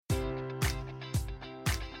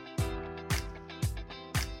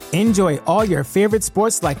Enjoy all your favorite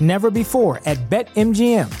sports like never before at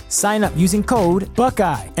BetMGM. Sign up using code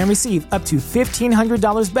Buckeye and receive up to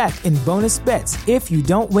 $1,500 back in bonus bets if you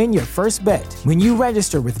don't win your first bet. When you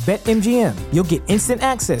register with BetMGM, you'll get instant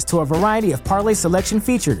access to a variety of parlay selection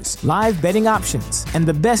features, live betting options, and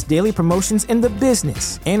the best daily promotions in the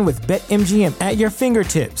business. And with BetMGM at your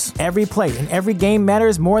fingertips, every play and every game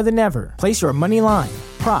matters more than ever. Place your money line,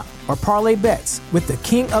 prop, or parlay bets with the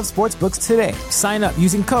king of sportsbooks today. Sign up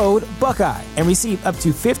using code Buckeye and receive up to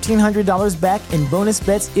 $1,500 back in bonus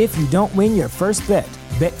bets if you don't win your first bet.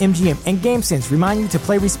 BetMGM and GameSense remind you to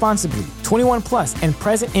play responsibly. 21 plus and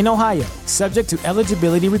present in Ohio, subject to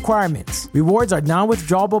eligibility requirements. Rewards are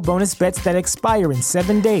non-withdrawable bonus bets that expire in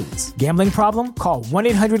 7 days. Gambling problem? Call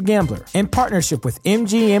 1-800-GAMBLER. In partnership with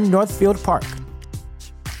MGM Northfield Park.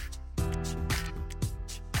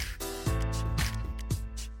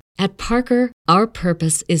 At Parker, our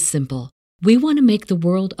purpose is simple. We want to make the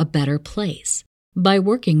world a better place by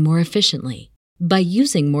working more efficiently, by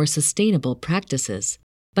using more sustainable practices,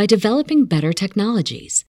 by developing better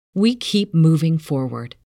technologies. We keep moving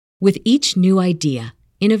forward. With each new idea,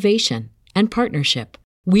 innovation, and partnership,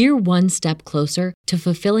 we're one step closer to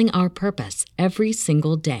fulfilling our purpose every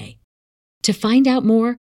single day. To find out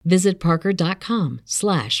more, visit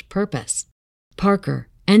parker.com/purpose. Parker,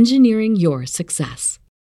 engineering your success.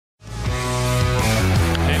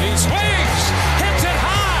 And he swings, hits it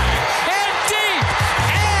high and deep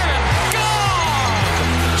and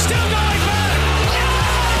gone. Still going back. Oh!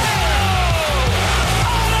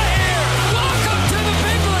 Out of here. Welcome to the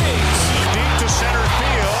big leagues. Deep to center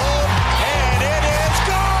field, and it is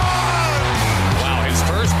gone. Wow, his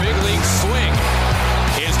first big league swing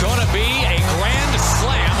is going to be a grand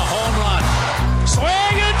slam home run.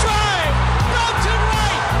 Swing and drive. Belted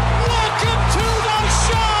right. Welcome to the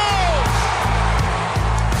show.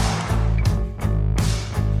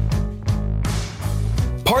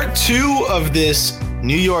 Part 2 of this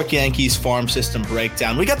New York Yankees farm system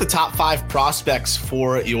breakdown. We got the top 5 prospects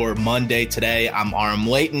for your Monday today. I'm Aram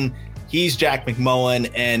Layton. He's Jack McMullen,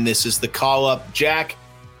 and this is the call-up. Jack,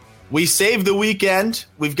 we saved the weekend.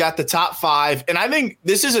 We've got the top 5, and I think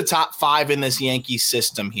this is a top 5 in this Yankees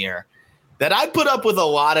system here that I'd put up with a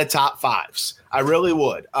lot of top 5s. I really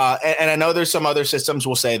would. And I know there's some other systems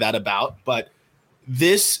we'll say that about, but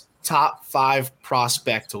this top 5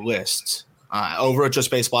 prospect list over at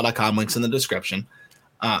justbaseball.com, links in the description.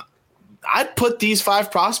 I'd put these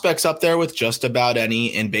 5 prospects up there with just about any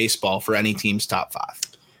in baseball for any team's top 5.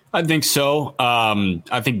 I think so.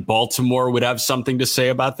 I think Baltimore would have something to say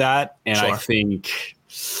about that. And Sure. I think,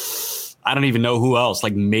 I don't even know who else,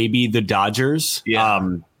 like maybe the Dodgers.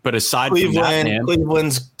 Yeah. But aside from that, man,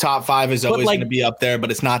 Cleveland's top 5 is always like, going to be up there, but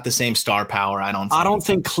it's not the same star power. I don't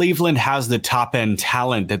think Cleveland has the top end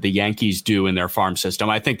talent that the Yankees do in their farm system.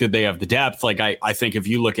 I think that they have the depth. Like I think if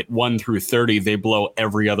you look at 1 through 30, they blow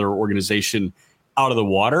every other organization out of the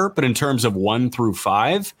water. But in terms of 1 through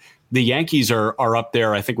 5, the Yankees are up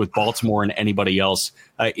there, I think, with Baltimore and anybody else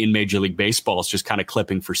in Major League Baseball. It's just kind of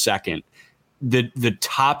clipping for second. The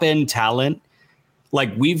top end talent,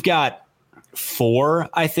 like we've got 4,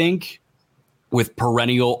 I think, with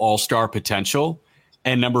perennial all-star potential.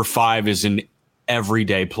 And number 5 is an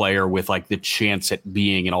everyday player with like the chance at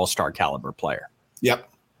being an all-star caliber player. Yep.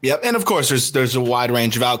 And of course, there's a wide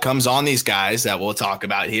range of outcomes on these guys that we'll talk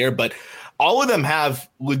about here, but all of them have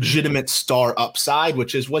legitimate star upside,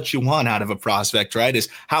 which is what you want out of a prospect, right? Is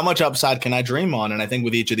how much upside can I dream on? And I think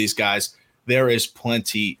with each of these guys, there is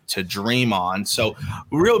plenty to dream on. So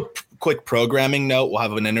real quick programming note, we'll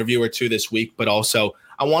have an interview or 2 this week, but also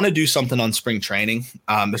I want to do something on spring training.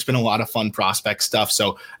 There's been a lot of fun prospect stuff.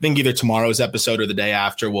 So I think either tomorrow's episode or the day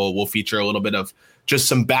after, we'll feature a little bit of just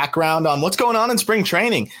some background on what's going on in spring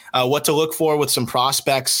training, what to look for with some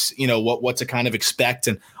prospects, what to kind of expect.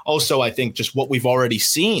 And also, I think just what we've already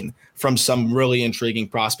seen from some really intriguing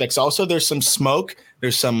prospects. Also, there's some smoke.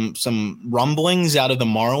 There's some rumblings out of the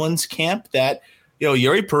Marlins camp that,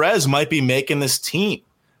 Yuri Perez might be making this team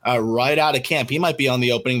right out of camp. He might be on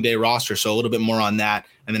the opening day roster. So a little bit more on that.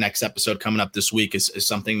 And the next episode coming up this week is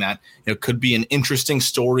something that could be an interesting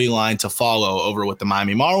storyline to follow over with the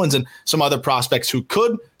Miami Marlins and some other prospects who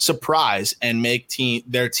could surprise and make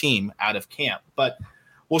their team out of camp. But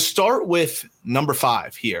we'll start with number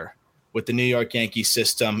 5 here with the New York Yankees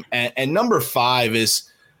system. And number 5 is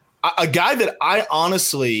a guy that I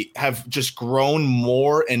honestly have just grown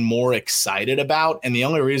more and more excited about. And the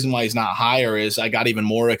only reason why he's not higher is I got even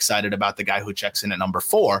more excited about the guy who checks in at number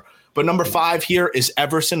 4. But number 5 here is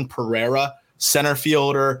Everson Pereira, center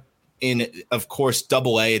fielder in, of course,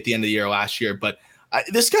 Double-A at the end of the year last year. But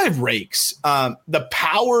this guy rakes. The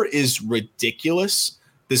power is ridiculous.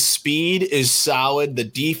 The speed is solid. The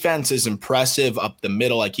defense is impressive up the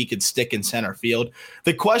middle. Like, he could stick in center field.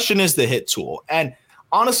 The question is the hit tool. And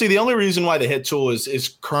honestly, the only reason why the hit tool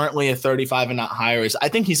is currently a 35 and not higher is I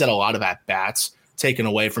think he's had a lot of at-bats taken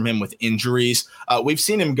away from him with injuries. We've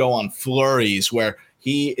seen him go on flurries where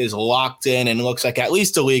he is locked in and looks like at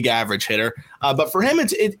least a league average hitter. But for him,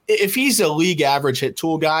 if he's a league average hit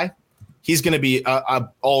tool guy, he's going to be a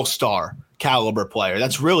all-star caliber player.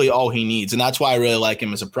 That's really all he needs. And that's why I really like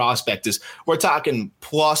him as a prospect. Is we're talking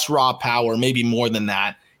plus raw power, maybe more than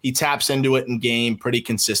that. He taps into it in game pretty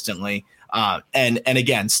consistently. And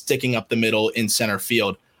again, sticking up the middle in center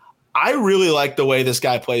field. I really like the way this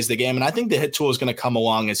guy plays the game. And I think the hit tool is going to come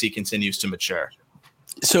along as he continues to mature.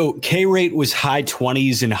 So K rate was high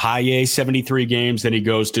 20s in high A, 73 games. Then he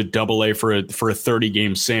goes to double A for a 30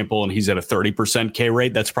 game sample, and he's at a 30% K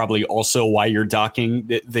rate. That's probably also why you're docking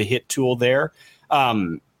the hit tool there.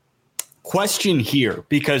 Question here,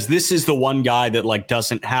 because this is the one guy that like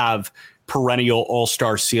doesn't have perennial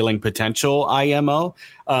all-star ceiling potential. IMO.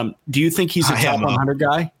 Do you think he's a top 100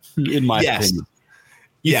 guy? In my opinion.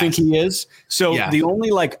 You think he is? So the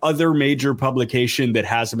only like other major publication that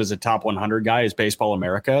has him as a top 100 guy is Baseball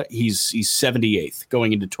America. He's 78th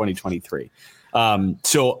going into 2023.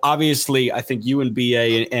 So obviously, I think you and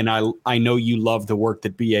BA, and I know you love the work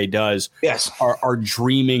that BA does. Yes, are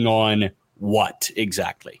dreaming on what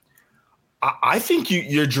exactly? I think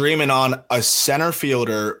you're dreaming on a center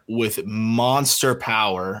fielder with monster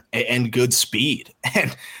power and good speed.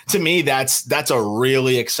 And to me, that's a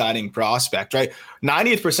really exciting prospect, right?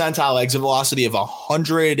 90th percentile exit velocity of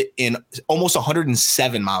 100 in almost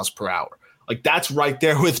 107 miles per hour. Like, that's right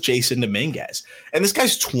there with Jason Dominguez. And this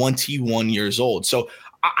guy's 21 years old. So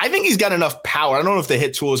I think he's got enough power. I don't know if the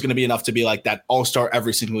hit tool is going to be enough to be like that all-star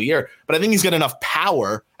every single year, but I think he's got enough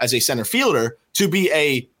power as a center fielder to be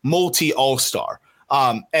a multi-all-star.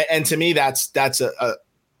 And to me, that's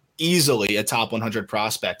easily a top 100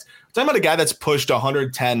 prospect. I'm talking about a guy that's pushed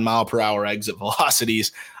 110 mile per hour exit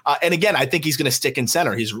velocities. And again, I think he's going to stick in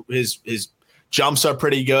center. His jumps are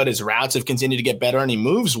pretty good. His routes have continued to get better, and he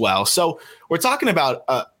moves well. So we're talking about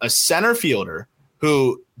a center fielder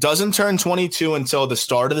who doesn't turn 22 until the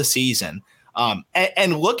start of the season.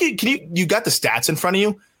 And look at, you got the stats in front of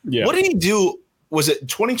you? Yeah. What did he do? Was it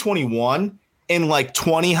 2021? In like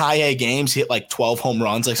 20 high A games, hit like 12 home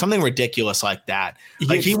runs, like something ridiculous like that.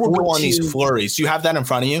 Like, he will go on these flurries. Do you have that in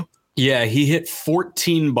front of you? Yeah, he hit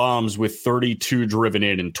 14 bombs with 32 driven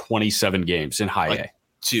in 27 games in high A.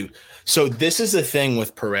 Dude. So this is the thing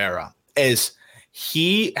with Pereira, is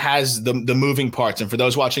he has the moving parts. And for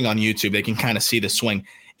those watching on YouTube, they can kind of see the swing.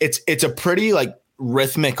 It's a pretty like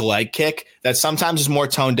rhythmic leg kick that sometimes is more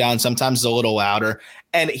toned down, sometimes is a little louder.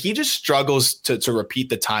 And he just struggles to repeat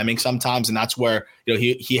the timing sometimes. And that's where,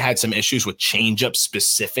 he had some issues with changeups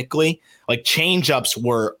specifically. Like, changeups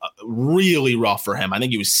were really rough for him. I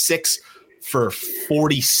think he was 6 for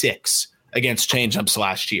 46 against changeups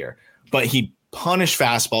last year. But he punished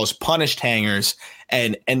fastballs, punished hangers.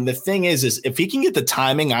 And the thing is if he can get the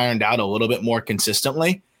timing ironed out a little bit more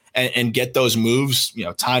consistently and get those moves,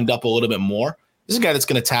 timed up a little bit more, this is a guy that's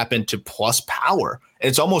going to tap into plus power. And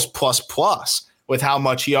it's almost plus with how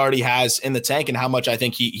much he already has in the tank and how much I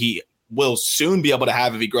think he will soon be able to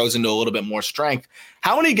have if he grows into a little bit more strength.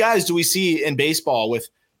 How many guys do we see in baseball with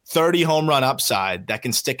 30 home run upside that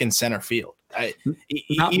can stick in center field?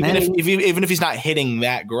 Even if he's not hitting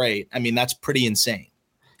that great, I mean, that's pretty insane.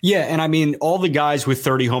 Yeah, and I mean, all the guys with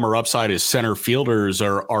 30 homer upside as center fielders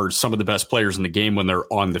are some of the best players in the game when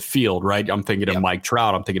they're on the field, right? I'm thinking of Mike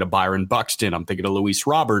Trout. I'm thinking of Byron Buxton. I'm thinking of Luis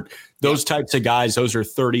Robert. Those types of guys, those are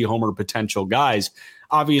 30 homer potential guys.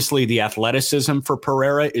 Obviously, the athleticism for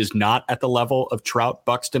Pereira is not at the level of Trout,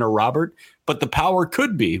 Buxton, or Robert, but the power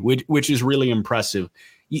could be, which is really impressive.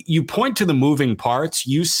 You point to the moving parts.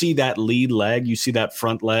 You see that lead leg. You see that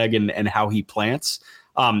front leg and how he plants.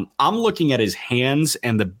 I'm looking at his hands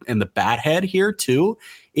and the bat head here too.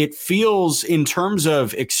 It feels, in terms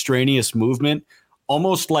of extraneous movement,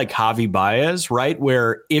 almost like Javi Baez, right?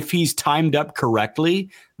 Where if he's timed up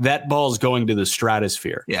correctly, that ball's going to the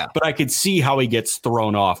stratosphere. Yeah. But I could see how he gets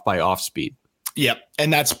thrown off by off speed. Yep.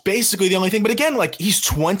 And that's basically the only thing. But again, like, he's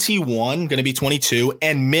 21, going to be 22,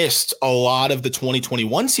 and missed a lot of the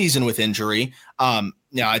 2021 season with injury.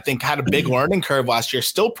 I think had a big learning curve last year,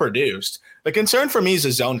 still produced. The concern for me is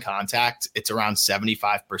the zone contact. It's around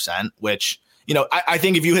 75%, which, I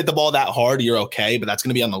think if you hit the ball that hard, you're okay, but that's going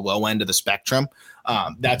to be on the low end of the spectrum.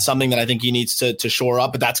 That's something that I think he needs to shore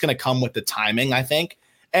up, but that's going to come with the timing, I think.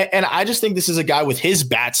 And I just think this is a guy with his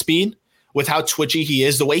bat speed, with how twitchy he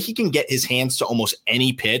is, the way he can get his hands to almost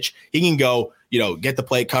any pitch. He can go, get the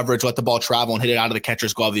plate coverage, let the ball travel and hit it out of the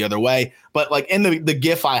catcher's glove the other way. But like in the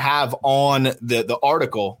GIF I have on the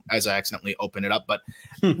article, as I accidentally open it up, but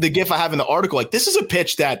the GIF I have in the article, like this is a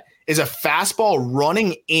pitch that is a fastball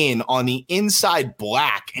running in on the inside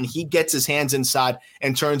black, and he gets his hands inside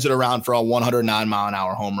and turns it around for a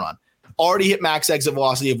 109-mile-an-hour home run. Already hit max exit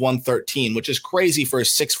velocity of 113, which is crazy for a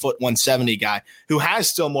 6', 170 guy who has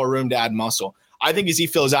still more room to add muscle. I think as he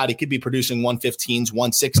fills out, he could be producing 115s,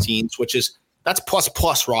 116s, that's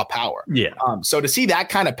plus raw power. Yeah. So to see that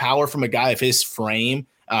kind of power from a guy of his frame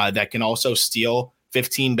that can also steal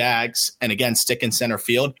 15 bags and again stick in center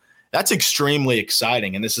field, that's extremely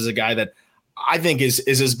exciting. And this is a guy that I think is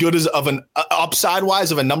as good as of an upside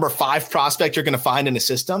wise of a number 5 prospect you're going to find in a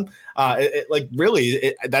system.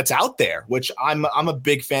 That's out there, which I'm a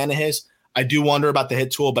big fan of his. I do wonder about the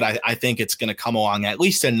hit tool, but I think it's going to come along at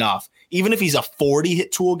least enough. Even if he's a 40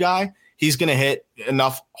 hit tool guy, he's going to hit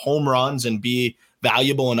enough home runs and be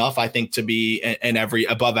valuable enough, I think, to be an every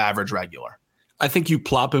above average regular. I think you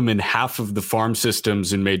plop him in half of the farm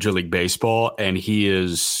systems in Major League Baseball, and he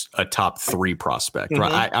is a top 3 prospect. Mm-hmm.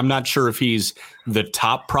 Right? I'm not sure if he's the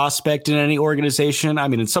top prospect in any organization. I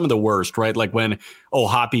mean, in some of the worst, right? Like when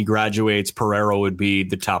Hoppy graduates, Pereira would be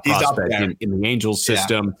the top prospect in the Angels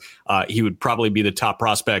system. Yeah. He would probably be the top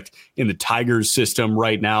prospect in the Tigers system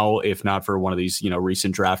right now, if not for one of these,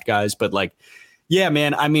 recent draft guys. But like, yeah,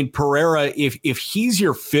 man, I mean, Pereira, if he's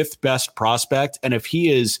your 5th best prospect, and if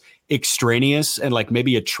he is extraneous and like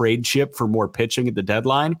maybe a trade chip for more pitching at the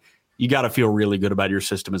deadline, you got to feel really good about your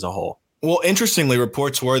system as a whole. Well, interestingly,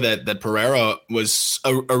 reports were that Pereira was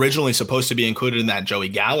originally supposed to be included in that Joey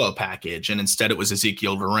Gallo package, and instead it was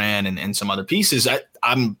Ezekiel Duran and some other pieces. I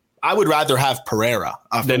would rather have Pereira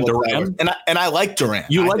than Duran, and I like Duran.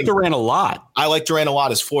 You like Duran a lot. I like Duran a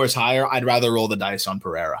lot. His floor is higher. I'd rather roll the dice on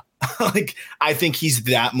Pereira. I think he's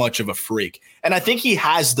that much of a freak, and I think he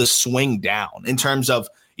has the swing down in terms of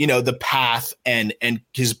the path and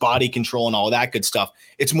his body control and all that good stuff.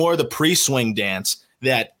 It's more the pre-swing dance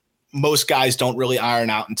that most guys don't really iron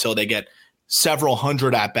out until they get several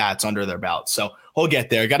hundred at-bats under their belt. So he'll get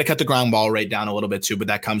there. Got to cut the ground ball rate down a little bit too, but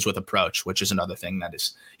that comes with approach, which is another thing that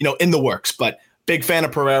is, in the works. But big fan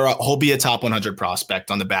of Pereira. He'll be a top 100 prospect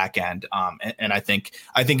on the back end. And I think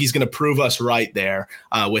he's going to prove us right there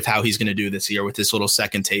with how he's going to do this year with this little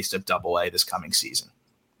second taste of Double-A this coming season.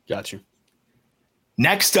 Got you.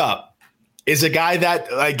 Next up is a guy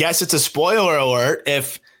that I guess it's a spoiler alert.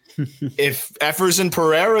 If Efferson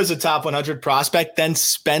Pereira is a top 100 prospect, then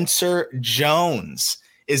Spencer Jones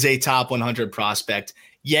is a top 100 prospect.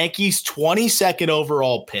 Yankees 22nd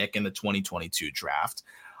overall pick in the 2022 draft.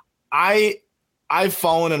 I've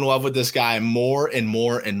fallen in love with this guy more and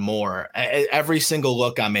more and more. Every single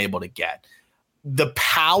look I'm able to get. The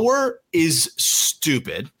power is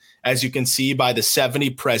stupid, as you can see by the 70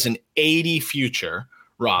 present, 80 future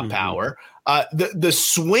raw power. The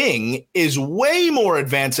swing is way more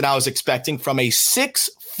advanced than I was expecting from a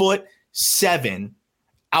 6'7"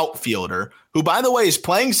 outfielder who, by the way, is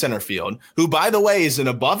playing center field, who, by the way, is an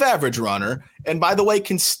above average runner, and by the way,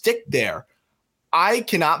 can stick there. I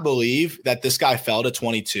cannot believe that this guy fell to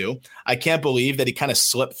 22. I can't believe that he kind of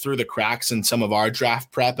slipped through the cracks in some of our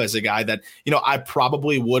draft prep as a guy that, I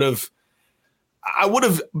probably would have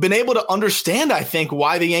been able to understand, I think,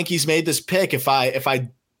 why the Yankees made this pick if I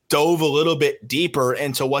dove a little bit deeper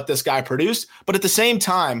into what this guy produced. But at the same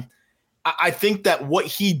time, I think that what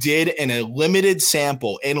he did in a limited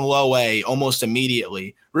sample in low A almost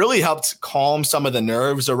immediately really helped calm some of the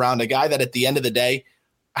nerves around a guy that at the end of the day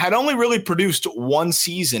had only really produced one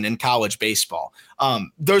season in college baseball.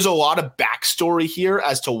 There's a lot of backstory here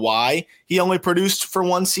as to why he only produced for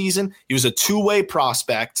one season. He was a two-way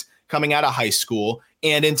prospect coming out of high school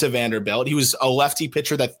and into Vanderbilt. He was a lefty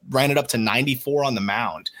pitcher that ran it up to 94 on the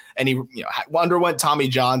mound. And he underwent Tommy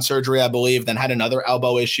John surgery, I believe, then had another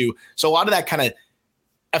elbow issue. So a lot of that kind of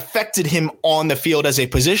affected him on the field as a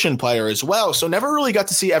position player as well. So never really got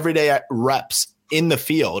to see everyday reps in the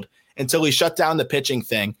field until he shut down the pitching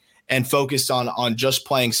thing and focused on just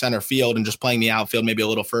playing center field and just playing the outfield, maybe a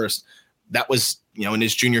little first. That was, in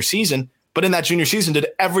his junior season. But in that junior season, did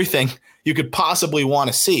everything you could possibly want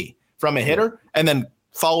to see from a hitter, and then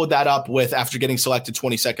followed that up with, after getting selected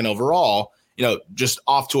 22nd overall, just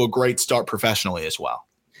off to a great start professionally as well.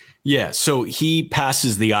 Yeah, so he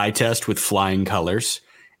passes the eye test with flying colors.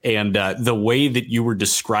 And the way that you were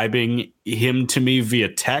describing him to me via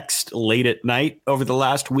text late at night over the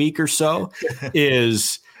last week or so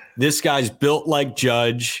is this guy's built like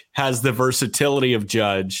Judge, has the versatility of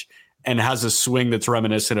Judge, and has a swing that's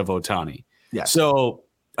reminiscent of Ohtani. Yeah. So,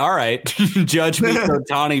 all right, Judge meets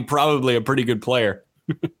Ohtani, probably a pretty good player.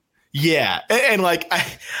 Yeah, and like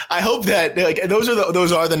I hope that like those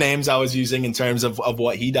are the names I was using in terms of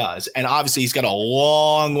what he does, and obviously he's got a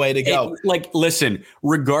long way to go. Listen,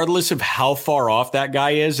 regardless of how far off that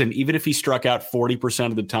guy is, and even if he struck out 40%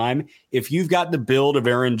 of the time, if you've got the build of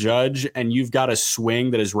Aaron Judge and you've got a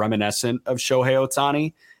swing that is reminiscent of Shohei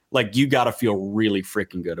Ohtani, like you got to feel really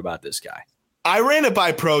freaking good about this guy. I ran it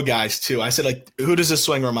by pro guys too. I said, like, who does this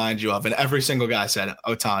swing remind you of? And every single guy said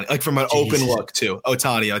Ohtani, like from an open look too.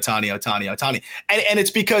 Ohtani. And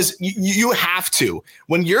it's because you have to,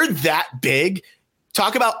 when you're that big,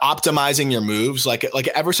 talk about optimizing your moves. Like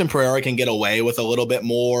Everson Pereira can get away with a little bit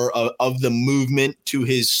more of the movement to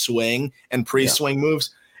his swing and pre-swing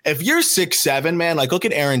moves. If you're 6'7", man, like look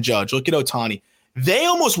at Aaron Judge, look at Ohtani. They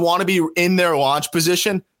almost want to be in their launch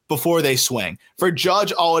position before they swing. For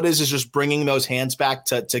Judge, all it is just bringing those hands back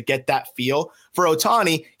to get that feel. For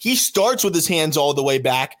Ohtani, he starts with his hands all the way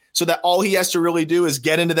back so that all he has to really do is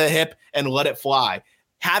get into the hip and let it fly.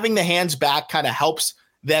 Having the hands back kind of helps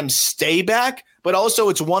them stay back, but also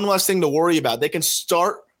it's one less thing to worry about. They can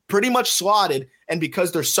start pretty much slotted, and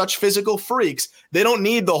because they're such physical freaks, they don't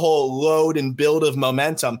need the whole load and build of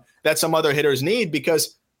momentum that some other hitters need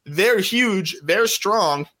because they're huge, they're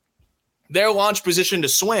strong. Their launch position to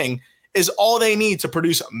swing is all they need to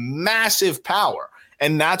produce massive power.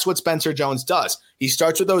 And that's what Spencer Jones does. He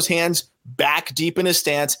starts with those hands back deep in his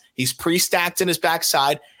stance. He's pre-stacked in his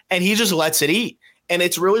backside, and he just lets it eat. And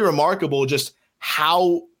it's really remarkable just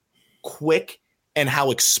how quick and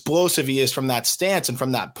how explosive he is from that stance and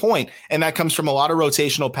from that point. And that comes from a lot of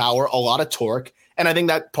rotational power, a lot of torque. And I think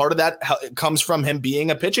that part of that comes from him being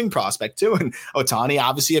a pitching prospect too. And Ohtani,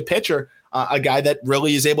 obviously a pitcher, a guy that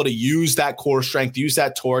really is able to use that core strength, use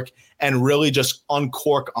that torque, and really just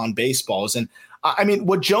uncork on baseballs. And I mean,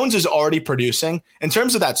 what Jones is already producing in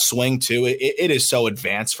terms of that swing too, it is so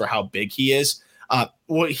advanced for how big he is.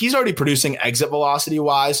 He's already producing exit velocity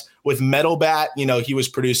wise with metal bat. You know, he was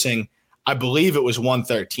producing, I believe it was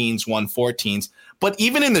 113s, 114s. But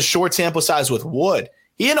even in the short sample size with Wood,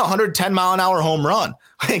 he had a 110 mile an hour home run.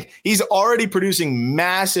 Like he's already producing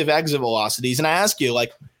massive exit velocities. And I ask you,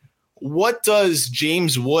 like, what does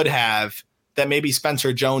James Wood have that maybe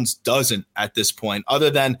Spencer Jones doesn't at this point, other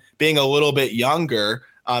than being a little bit younger,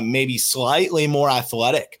 maybe slightly more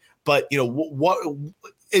athletic? But, you know, what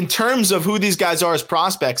in terms of who these guys are as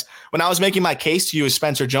prospects, when I was making my case to you as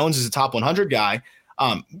Spencer Jones is a top 100 guy,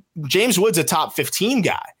 James Wood's a top 15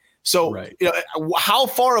 guy. So you know, how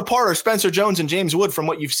far apart are Spencer Jones and James Wood from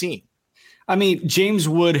what you've seen? I mean, James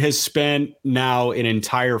Wood has spent now an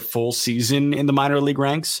entire full season in the minor league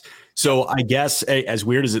ranks. So I guess, as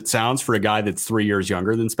weird as it sounds for a guy that's 3 years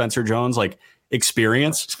younger than Spencer Jones, like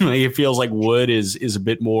experience, it feels like Wood is a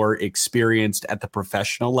bit more experienced at the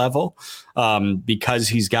professional level because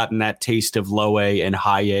he's gotten that taste of low A and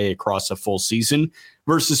high A across a full season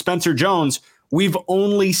versus Spencer Jones. We've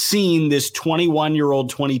only seen this 21-year-old,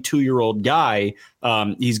 22-year-old guy.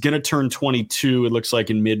 He's going to turn 22, it looks like,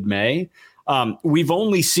 in mid-May. We've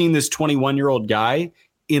only seen this 21-year-old guy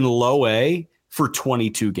in low A for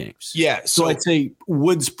 22 games. Yeah. So I'd say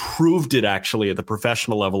Woods proved it actually at the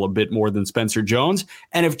professional level a bit more than Spencer Jones.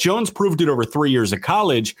 And if Jones proved it over 3 years of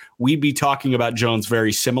college, we'd be talking about Jones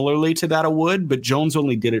very similarly to that of Wood, but Jones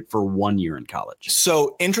only did it for 1 year in college.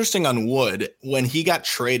 So interesting on Wood, when he got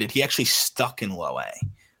traded, he actually stuck in low A.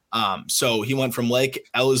 So he went from Lake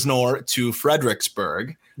Elsinore to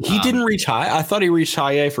Fredericksburg. He didn't reach high. I thought he reached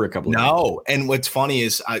high A for a couple of years. No. And what's funny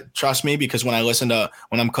is, trust me, because when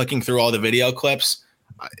I'm clicking through all the video clips,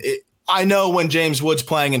 I know when James Wood's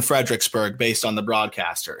playing in Fredericksburg based on the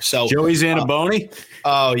broadcaster. So Joey Zanaboni.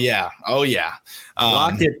 Oh yeah.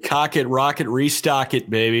 Lock it, cock it, rocket, restock it,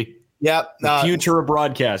 baby. Yep. The future of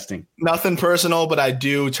broadcasting. Nothing personal, but I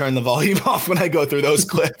do turn the volume off when I go through those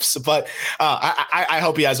clips. But I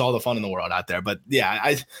hope he has all the fun in the world out there. But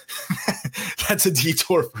yeah, that's a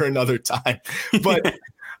detour for another time. But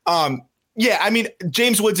yeah, I mean,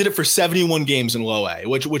 James Wood did it for 71 games in low A,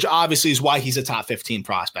 which obviously is why he's a top 15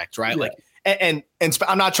 prospect, right? Yeah. Like, and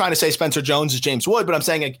I'm not trying to say Spencer Jones is James Wood, but I'm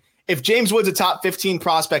saying, like, if James Wood's a top 15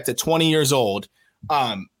 prospect at 20 years old,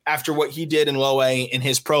 after what he did in low A in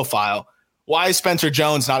his profile, why is Spencer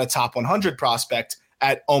Jones not a top 100 prospect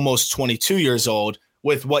at almost 22 years old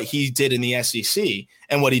with what he did in the SEC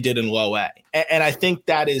and what he did in low A? And I think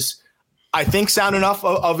that is, sound enough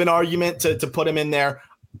of an argument to put him in there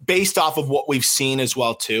based off of what we've seen as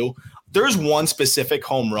well too. There's one specific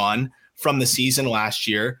home run from the season last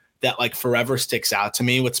year that like forever sticks out to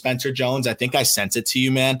me with Spencer Jones. I think I sent it to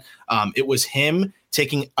you, man. It was him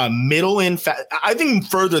taking a middle in, I think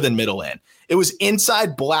further than middle in. It was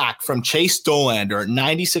inside black from Chase Dollander at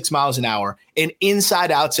 96 miles an hour and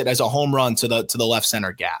inside outside as a home run to the left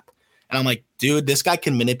center gap. And I'm like, dude, this guy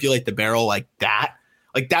can manipulate the barrel like that.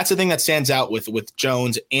 Like, that's the thing that stands out with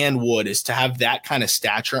Jones and Wood, is to have that kind of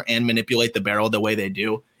stature and manipulate the barrel the way they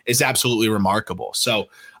do is absolutely remarkable. So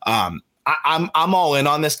I'm all in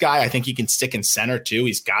on this guy. I think he can stick in center too.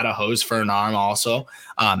 He's got a hose for an arm also.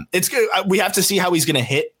 It's good. We have to see how he's going to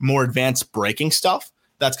hit more advanced breaking stuff.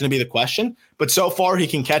 That's going to be the question. But so far, he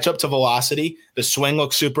can catch up to velocity. The swing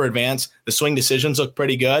looks super advanced. The swing decisions look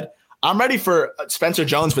pretty good. I'm ready for Spencer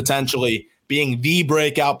Jones potentially being the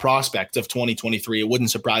breakout prospect of 2023. It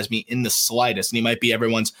wouldn't surprise me in the slightest. And he might be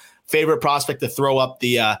everyone's favorite prospect to throw up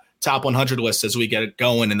the top 100 list as we get it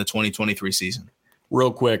going in the 2023 season.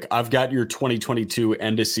 Real quick, I've got your 2022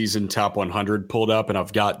 end of season top 100 pulled up, and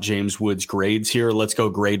I've got James Wood's grades here. Let's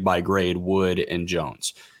go grade by grade, Wood and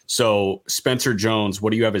Jones. So Spencer Jones,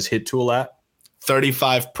 what do you have his hit tool at?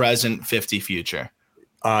 35 present, 50 future.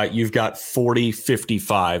 You've got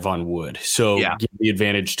 40-55 on Wood. So give the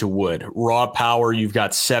advantage to Wood. Raw power, you've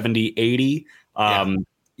got 70-80.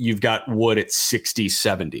 You've got Wood at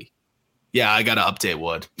 60-70. Yeah, I got to update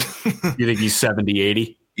Wood. You think he's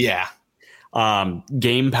 70-80? Yeah.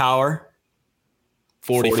 Game power,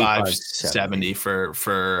 45-70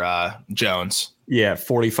 for Jones. Yeah,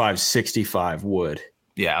 45-65 Wood.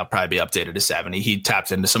 Yeah, I'll probably be updated to 70. He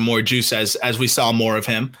tapped into some more juice as we saw more of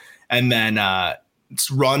him. And then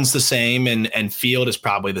runs the same and field is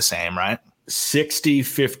probably the same, right?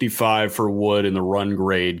 60-55 for Wood in the run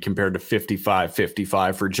grade compared to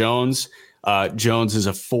 55-55 for Jones. Jones is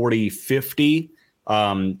a 40-50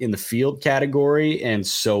 in the field category, and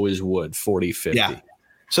so is Wood, 40-50. Yeah.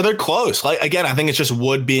 So they're close. Like, again, I think it's just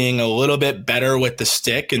Wood being a little bit better with the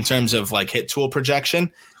stick in terms of like hit tool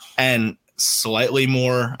projection and slightly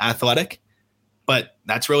more athletic. But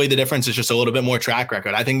that's really the difference, is just a little bit more track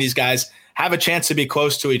record. I think these guys have a chance to be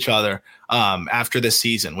close to each other after this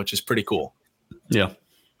season, which is pretty cool. Yeah.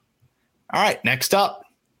 All right, next up,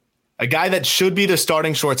 a guy that should be the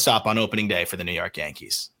starting shortstop on opening day for the New York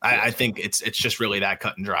Yankees. I think it's just really that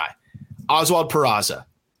cut and dry. Oswald Peraza,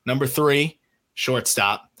 number 3,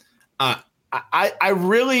 shortstop. I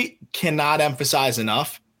really cannot emphasize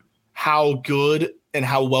enough how good and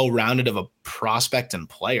how well-rounded of a prospect and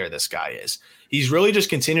player this guy is. He's really just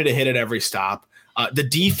continued to hit at every stop. The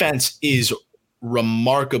defense is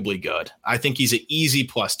remarkably good. I think he's an easy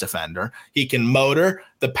plus defender. He can motor.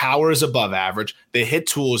 The power is above average. The hit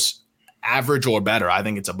tool's average or better. I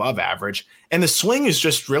think it's above average. And the swing is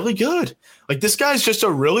just really good. Like, this guy's just a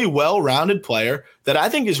really well-rounded player that I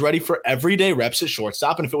think is ready for everyday reps at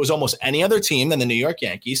shortstop. And if it was almost any other team than the New York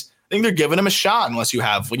Yankees, I think they're giving him a shot, unless you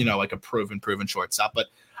have, like a proven shortstop. But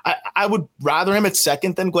I would rather him at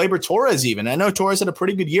second than Gleyber Torres even. I know Torres had a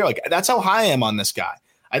pretty good year. Like, that's how high I am on this guy.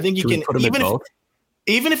 I think he can,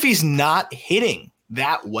 even if he's not hitting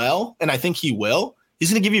that well, and I think he will, he's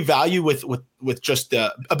going to give you value with just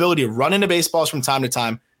the ability to run into baseballs from time to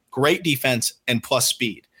time, great defense, and plus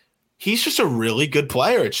speed. He's just a really good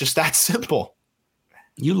player. It's just that simple.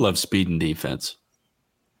 You love speed and defense.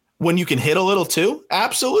 When you can hit a little too?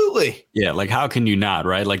 Absolutely. Yeah, like how can you not,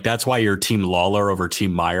 right? Like that's why you're Team Lawler over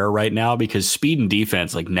Team Meyer right now, because speed and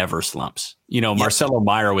defense like never slumps. Marcelo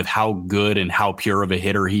Meyer, with how good and how pure of a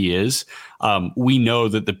hitter he is, we know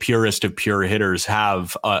that the purest of pure hitters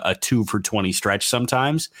have a 2 for 20 stretch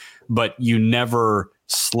sometimes, but you never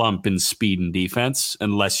slump in speed and defense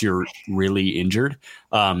unless you're really injured.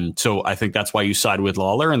 So I think that's why you side with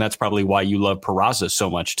Lawler, and that's probably why you love Peraza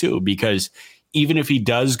so much too, because even if he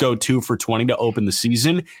does go 2 for 20 to open the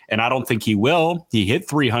season, and I don't think he will, he hit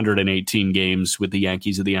 318 games with the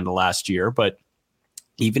Yankees at the end of last year. But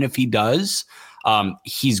even if he does,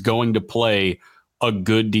 he's going to play a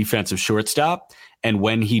good defensive shortstop. And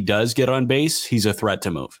when he does get on base, he's a threat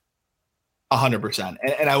to move. 100%.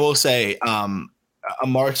 And I will say a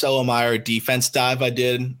Marcelo Meyer defense dive I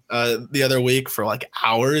did the other week for like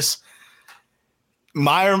hours.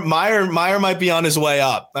 Meyer might be on his way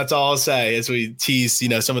up. That's all I'll say as we tease,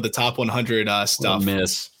 some of the top 100 stuff.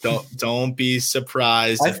 Don't be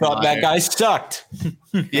surprised. I thought that guy sucked.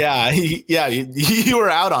 You were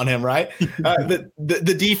out on him, right?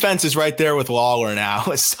 The defense is right there with Lawler now.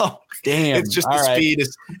 So damn, it's just the speed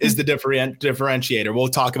is the differentiator. We'll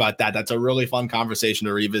talk about that. That's a really fun conversation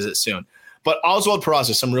to revisit soon. But Oswald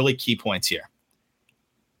Peraza, some really key points here.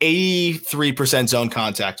 83% zone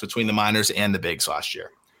contact between the minors and the bigs last year.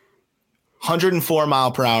 104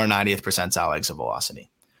 mile per hour, 90th percentile exit velocity.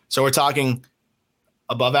 So we're talking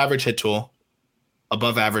above average hit tool,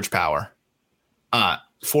 above average power,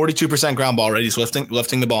 42% ground ball rate. He's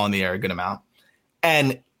lifting the ball in the air a good amount.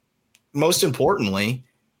 And most importantly,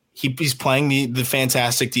 he's playing the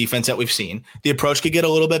fantastic defense that we've seen. The approach could get a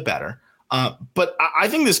little bit better. But I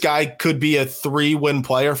think this guy could be a 3-win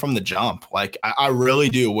player from the jump. Like I really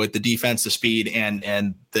do, with the defense, the speed,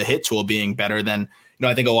 and the hit tool being better than,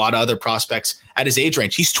 I think a lot of other prospects at his age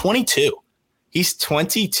range. He's 22. He's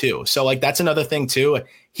 22. So like, that's another thing too.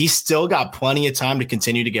 He's still got plenty of time to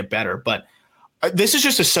continue to get better. But this is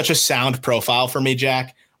just such a sound profile for me,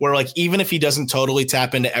 Jack, where like, even if he doesn't totally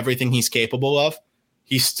tap into everything he's capable of,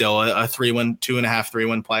 he's still a 3-win, 2.5,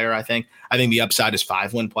 3-win player. I think the upside is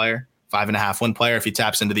 5-win player. 5.5-win player if he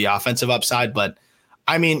taps into the offensive upside. But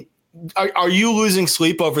I mean, are you losing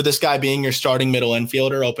sleep over this guy being your starting middle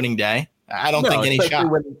infielder opening day? I don't think any shot.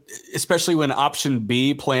 Especially when option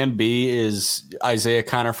B, plan B is Isaiah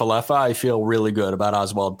Kiner-Falefa. I feel really good about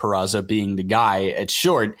Oswald Peraza being the guy at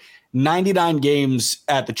short. 99 games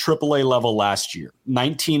at the AAA level last year,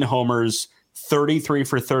 19 homers, 33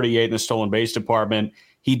 for 38 in the stolen base department.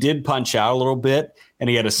 He did punch out a little bit, and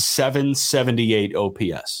he had a 778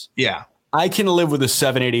 OPS. Yeah. I can live with a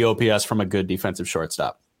 780 OPS from a good defensive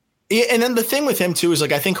shortstop. Yeah, and then the thing with him, too, is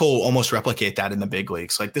like I think he'll almost replicate that in the big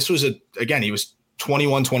leagues. Like this was, he was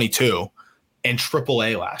 21-22 in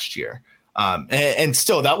AAA last year. And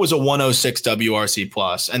still, that was a 106 WRC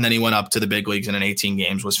plus. And then he went up to the big leagues and in 18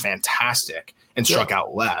 games was fantastic and struck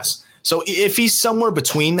out less. So if he's somewhere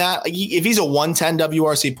between that, if he's a 110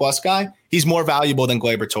 WRC plus guy, he's more valuable than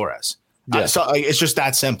Gleyber Torres. Yeah. So it's just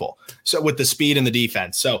that simple. So with the speed and the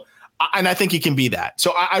defense. So, and I think he can be that.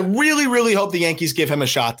 So I really, really hope the Yankees give him a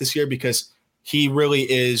shot this year because he really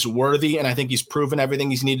is worthy. And I think he's proven everything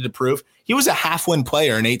he's needed to prove. He was a half-win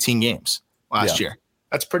player in 18 games last year.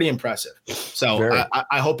 That's pretty impressive. So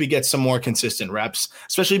I hope he gets some more consistent reps,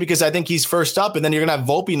 especially because I think he's first up, and then you're going to have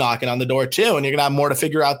Volpe knocking on the door too, and you're going to have more to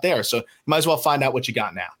figure out there. So you might as well find out what you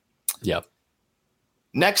got now. Yep.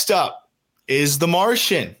 Next up is the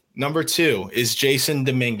Martian. Number 2 is Jason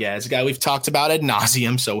Dominguez, a guy we've talked about ad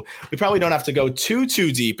nauseum, so we probably don't have to go too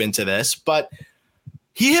deep into this, but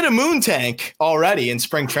he hit a moon tank already in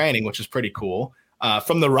spring training, which is pretty cool.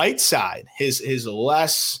 From the right side, his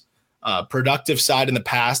less productive side in the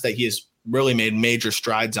past that he has really made major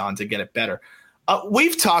strides on to get it better.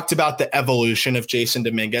 We've talked about the evolution of Jason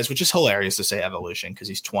Dominguez, which is hilarious to say evolution because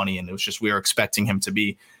he's 20 and it was just we were expecting him to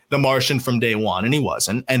be the Martian from day one, and he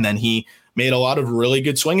wasn't. And then he made a lot of really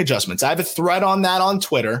good swing adjustments. I have a thread on that on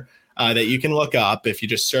Twitter that you can look up if you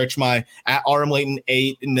just search my at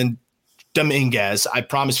 @RMLayton8 and then Dominguez. I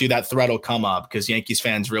promise you that thread will come up because Yankees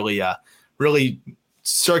fans really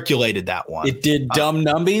circulated that one. It did dumb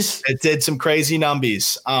numbies. It did some crazy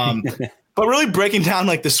numbies. But really breaking down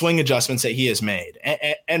like the swing adjustments that he has made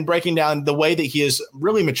and breaking down the way that he has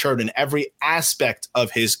really matured in every aspect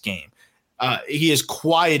of his game. He has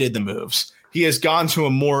quieted the moves. He has gone to a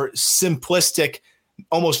more simplistic,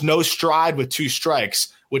 almost no stride with 2 strikes,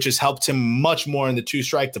 which has helped him much more in the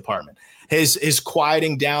 2-strike department. His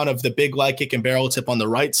quieting down of the big leg kick and barrel tip on the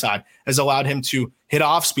right side has allowed him to hit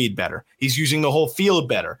off speed better. He's using the whole field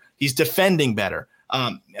better. He's defending better.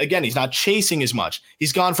 Again, he's not chasing as much.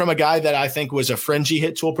 He's gone from a guy that I think was a fringy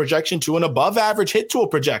hit tool projection to an above average hit tool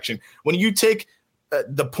projection. When you take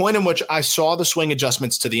the point in which I saw the swing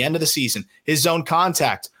adjustments to the end of the season, his zone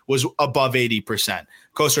contact was above 80%,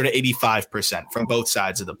 closer to 85% from both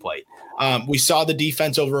sides of the plate. We saw the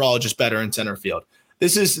defense overall just better in center field.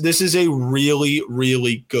 This is a really,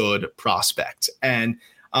 really good prospect. And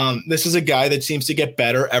this is a guy that seems to get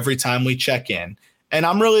better every time we check in. And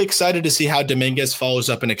I'm really excited to see how Dominguez follows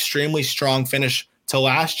up an extremely strong finish to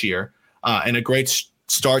last year and a great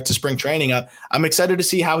start to spring training. I'm excited to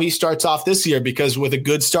see how he starts off this year because with a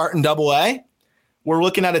good start in Double-A, we're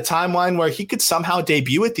looking at a timeline where he could somehow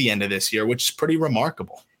debut at the end of this year, which is pretty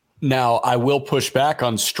remarkable. Now, I will push back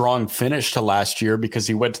on strong finish to last year because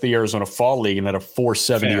he went to the Arizona Fall League and had a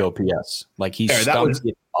 470 OPS. Like he stumped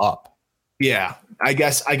it up. Yeah, I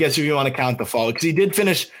guess if you want to count the fall, because he did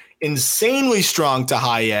finish insanely strong to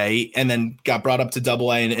high A and then got brought up to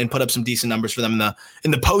Double-A and put up some decent numbers for them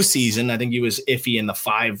in the postseason. I think he was iffy in the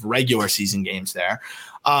 5 regular season games there.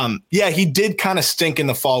 He did kind of stink in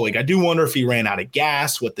the fall league. I do wonder if he ran out of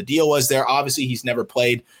gas, what the deal was there. Obviously, he's never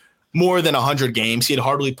played more than 100 games. He had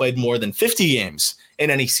hardly played more than 50 games in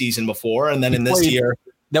any season before. And then in this year,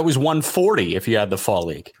 that was 140 if you had the fall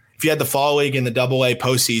league. If you had the fall league and the Double-A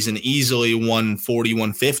postseason, easily 140,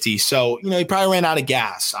 150. So, he probably ran out of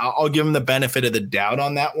gas. I'll give him the benefit of the doubt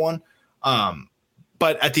on that one.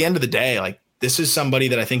 But at the end of the day, like this is somebody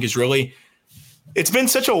that I think is really, it's been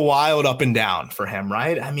such a wild up and down for him,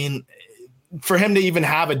 right? I mean, for him to even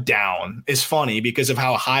have a down is funny because of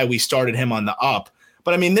how high we started him on the up.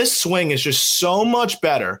 But I mean, this swing is just so much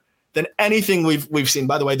better than anything we've seen.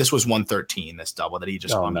 By the way, this was 113, this double that he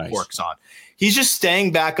just works on. He's just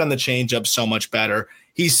staying back on the changeup so much better.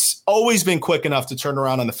 He's always been quick enough to turn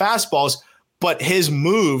around on the fastballs, but his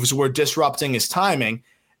moves were disrupting his timing.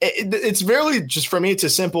 It's really just, for me, it's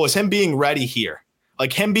as simple as him being ready here.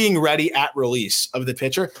 Like him being ready at release of the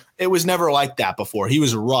pitcher. It was never like that before. He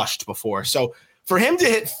was rushed before. So for him to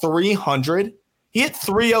hit 300, he hit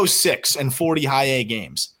 306 in 40 high A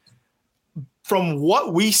games. From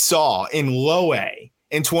what we saw in low A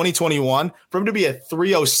in 2021, for him to be a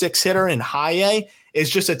 306 hitter in high A is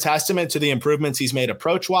just a testament to the improvements he's made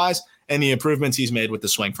approach-wise and the improvements he's made with the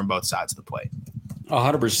swing from both sides of the plate.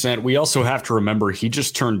 100%. We also have to remember he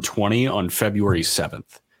just turned 20 on February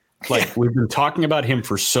 7th. Like we've been talking about him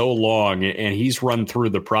for so long, and he's run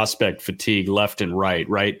through the prospect fatigue left and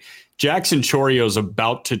right? Jackson Chourio is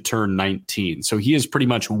about to turn 19. So he is pretty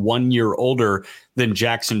much 1 year older than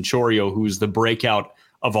Jackson Chourio, who's the breakout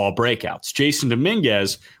of all breakouts. Jason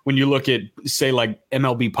Dominguez, when you look at, say, like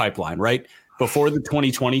MLB Pipeline, right? Before the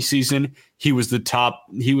 2020 season, he was a top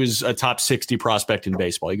 60 prospect in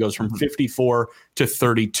baseball. He goes from 54 to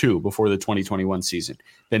 32 before the 2021 season,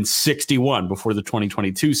 then 61 before the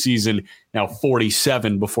 2022 season, now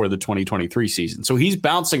 47 before the 2023 season. So he's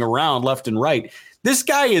bouncing around left and right. This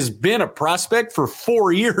guy has been a prospect for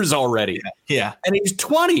 4 years already. Yeah. And he's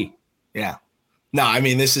 20. Yeah. No, I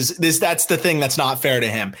mean, that's the thing that's not fair to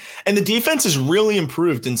him. And the defense has really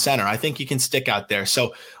improved in center. I think he can stick out there.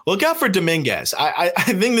 So look out for Dominguez. I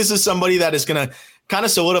think this is somebody that is going to kind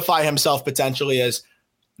of solidify himself potentially as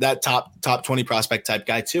that top 20 prospect type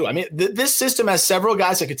guy too. I mean, this system has several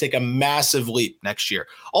guys that could take a massive leap next year.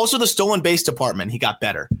 Also, the stolen base department, he got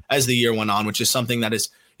better as the year went on, which is something that is,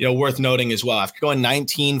 worth noting as well. After going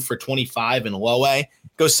 19 for 25 in low A,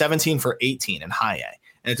 goes 17 for 18 in high A.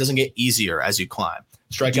 And it doesn't get easier as you climb.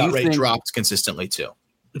 Strikeout rate drops consistently too.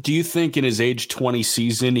 Do you think in his age 20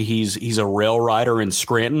 season he's a rail rider in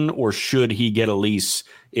Scranton, or should he get a lease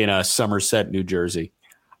in Somerset, New Jersey?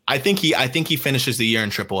 I think he finishes the year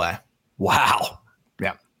in AAA. Wow.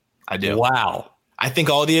 Yeah, I do. Wow. I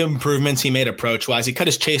think all the improvements he made approach-wise, he cut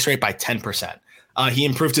his chase rate by 10%. He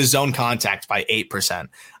improved his zone contact by 8%.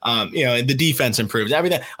 The defense improved.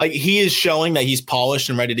 Everything. Like, he is showing that he's polished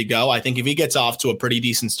and ready to go. I think if he gets off to a pretty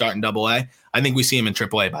decent start in AA, I think we see him in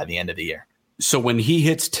AAA by the end of the year. So when he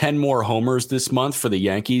hits 10 more homers this month for the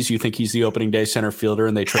Yankees, you think he's the opening day center fielder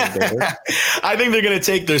and they trade Bader? I think they're going to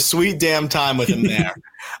take their sweet damn time with him there.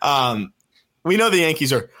 We know the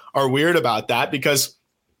Yankees are weird about that because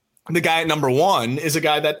the guy at number one is a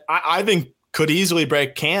guy that I think could easily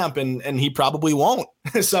break camp, and he probably won't.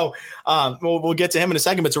 So we'll get to him in a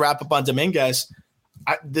second, but to wrap up on Dominguez,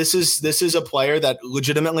 this is a player that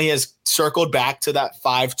legitimately has circled back to that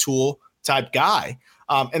 5-tool type guy.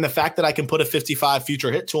 And the fact that I can put a 55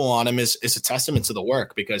 future hit tool on him is a testament to the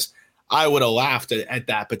work, because I would have laughed at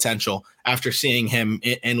that potential after seeing him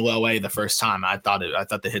in low A the first time. I thought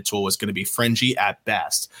the hit tool was going to be fringy at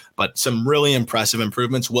best, but some really impressive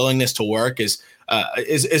improvements. Willingness to work is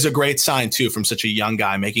a great sign too from such a young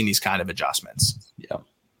guy making these kind of adjustments. Yeah.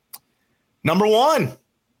 Number one,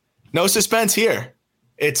 no suspense here.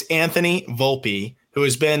 It's Anthony Volpe, who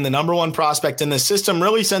has been the number one prospect in this system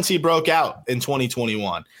really since he broke out in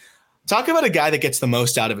 2021. Talk about a guy that gets the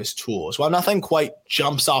most out of his tools. While nothing quite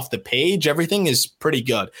jumps off the page, everything is pretty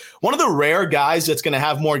good. One of the rare guys that's going to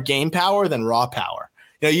have more game power than raw power.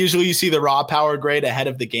 Usually you see the raw power grade ahead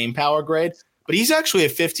of the game power grade, but he's actually a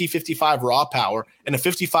 50-55 raw power and a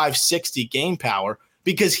 55-60 game power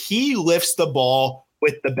because he lifts the ball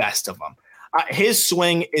with the best of them. His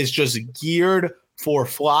swing is just geared for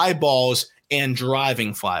fly balls and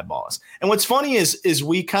driving fly balls. And what's funny is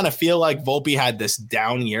we kind of feel like Volpe had this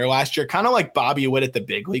down year last year, kind of like Bobby Witt at the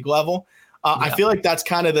big league level. I feel like that's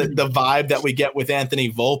kind of the vibe that we get with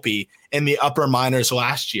Anthony Volpe in the upper minors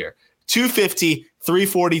last year. 250,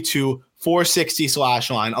 342, 460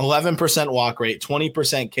 slash line, 11% walk rate,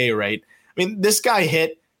 20% K rate. I mean, this guy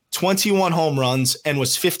hit 21 home runs and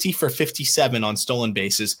was 50 for 57 on stolen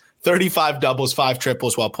bases, 35 doubles, 5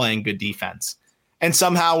 triples while playing good defense. And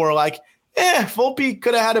somehow we're like, Volpe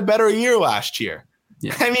could have had a better year last year.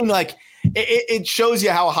 Yeah. I mean, like, it shows you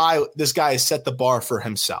how high this guy has set the bar for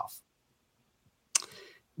himself.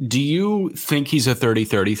 Do you think he's a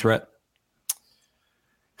 30-30 threat?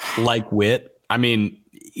 Like Witt? I mean,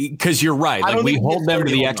 because you're right. Like, we hold them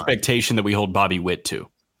to the expectation that we hold Bobby Witt to.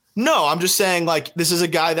 No, I'm just saying, like, this is a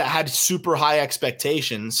guy that had super high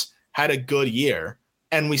expectations, had a good year,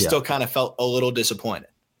 and we still kind of felt a little disappointed.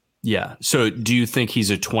 Yeah. So do you think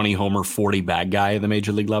he's a 20 homer, 40 bag guy at the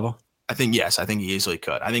major league level? I think, yes. I think he easily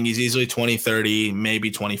could. I think he's easily 20-30,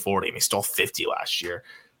 maybe 20-40. He stole 50 last year.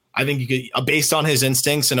 I think you could, based on his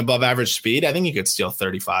instincts and above average speed, I think you could steal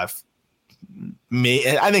 35.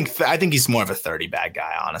 I think he's more of a 30 bag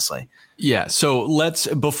guy, honestly. Yeah. So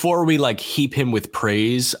before we heap him with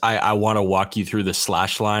praise, I want to walk you through the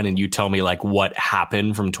slash line and you tell me what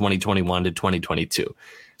happened from 2021 to 2022.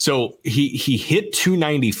 So he hit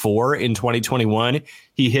 294 in 2021.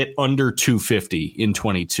 He hit under 250 in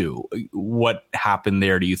 22. What happened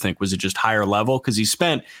there, do you think? Was it just higher level? Because he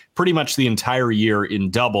spent pretty much the entire year in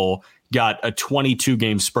double, got a 22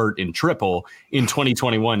 game spurt in triple. In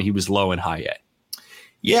 2021, he was low and high A.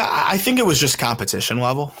 Yeah, I think it was just competition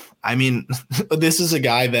level. I mean, this is a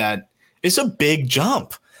guy that it's a big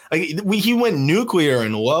jump. He went nuclear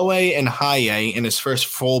in low A and high A in his first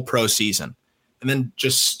full pro season, and then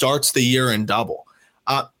just starts the year in double.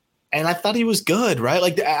 And I thought he was good, right?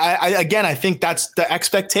 I think that's the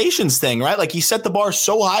expectations thing, right? He set the bar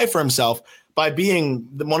so high for himself by being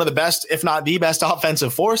one of the best, if not the best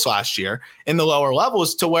offensive force last year in the lower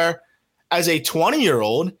levels, to where as a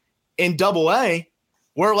 20-year-old in double A,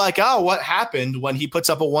 we're like, oh, what happened when he puts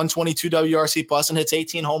up a 122 WRC plus and hits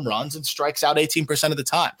 18 home runs and strikes out 18% of the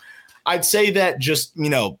time? I'd say that just,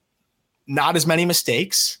 not as many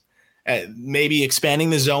mistakes, maybe expanding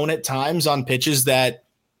the zone at times on pitches that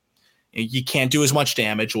you can't do as much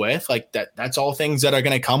damage with. That's all things that are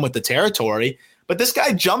going to come with the territory. But this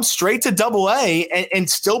guy jumped straight to double A and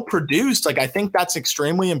still produced. I think that's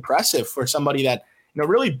extremely impressive for somebody that,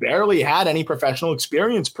 really barely had any professional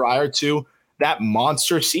experience prior to that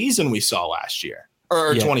monster season we saw last year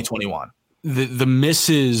or 2021. The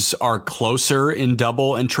misses are closer in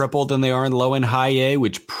double and triple than they are in low and high A,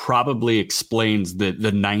 which probably explains the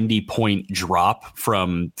 90-point drop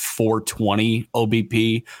from 420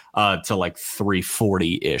 OBP to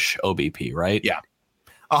 340-ish OBP, right? Yeah,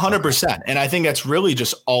 100%. And I think that's really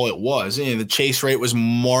just all it was. The chase rate was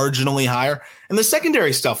marginally higher and the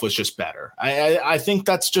secondary stuff was just better. I think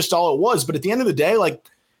that's just all it was. But at the end of the day,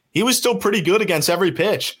 he was still pretty good against every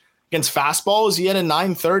pitch. Against fastballs, he had a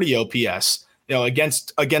 930 OPS.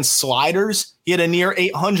 Against sliders, he had a near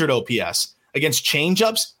 800 OPS. Against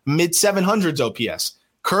changeups, mid 700s OPS.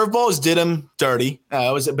 Curveballs did him dirty,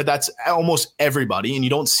 but that's almost everybody, and you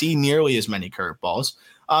don't see nearly as many curveballs.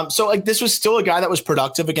 So this was still a guy that was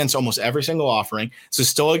productive against almost every single offering. So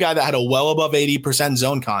still a guy that had a well above 80%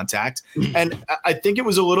 zone contact. And I think it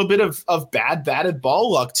was a little bit of bad batted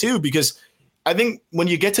ball luck too, because I think when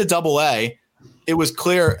you get to double A, it was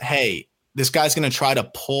clear, hey, this guy's going to try to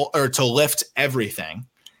pull or to lift everything,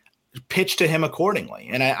 pitch to him accordingly.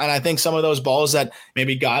 And I think some of those balls that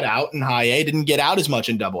maybe got out in high A didn't get out as much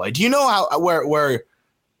in double A. Do you know where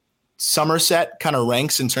Somerset kind of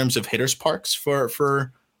ranks in terms of hitters parks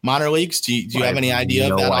for minor leagues? Do you have any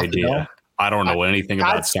idea of that? No idea. I don't know anything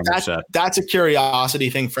about Somerset. That's a curiosity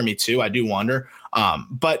thing for me too. I do wonder.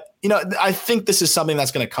 But I think this is something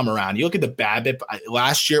that's going to come around. You look at the BABIP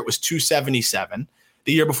last year, it was 277.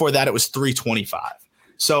 The year before that, it was 325.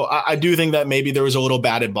 So I do think that maybe there was a little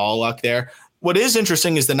batted ball luck there. What is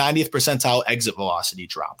interesting is the 90th percentile exit velocity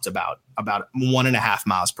dropped about 1.5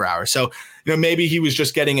 miles per hour. So, maybe he was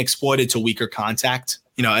just getting exploited to weaker contact,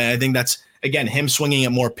 and I think that's, again, him swinging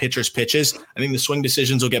at more pitchers' pitches. I think the swing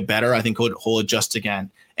decisions will get better. I think he'll adjust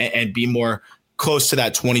again and be more close to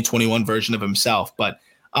that 2021 version of himself. But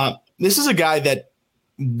this is a guy that,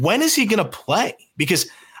 when is he going to play? Because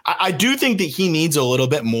I do think that he needs a little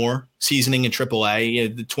bit more seasoning in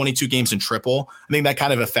AAA. The 22 games in triple, I think that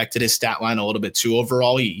kind of affected his stat line a little bit too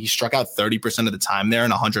overall. He struck out 30% of the time there in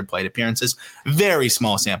 100 plate appearances. Very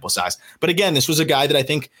small sample size. But again, this was a guy that I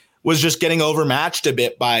think was just getting overmatched a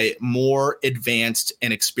bit by more advanced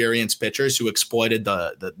and experienced pitchers who exploited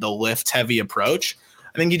the lift-heavy approach.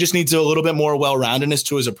 I think he just needs a little bit more well-roundedness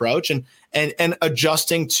to his approach and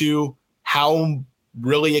adjusting to how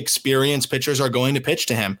really experienced pitchers are going to pitch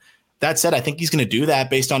to him. That said, I think he's going to do that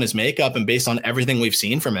based on his makeup and based on everything we've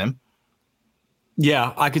seen from him.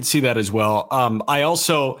 Yeah, I could see that as well. I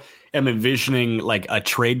also am envisioning a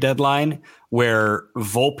trade deadline where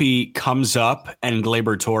Volpe comes up and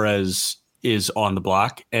Gleyber Torres is on the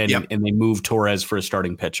block and they move Torres for a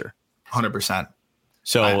starting pitcher. 100%.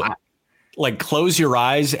 So close your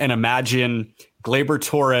eyes and imagine Gleyber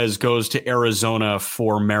Torres goes to Arizona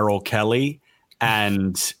for Merrill Kelly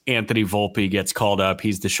and Anthony Volpe gets called up.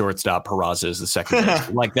 He's the shortstop. Peraza is the second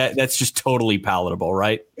base. That's just totally palatable,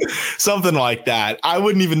 right? Something like that. I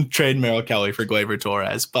wouldn't even trade Merrill Kelly for Gleyber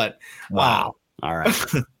Torres, but wow. All right.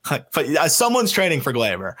 But someone's trading for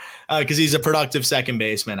Gleyber because he's a productive second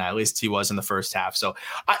baseman. At least he was in the first half. So,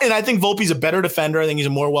 and I think Volpe's a better defender. I think he's a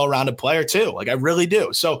more well-rounded player too. I really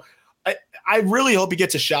do. So I really hope he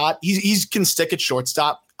gets a shot. He can stick at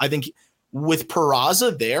shortstop. I think with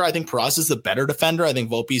Peraza there, I think Peraza's the better defender. I think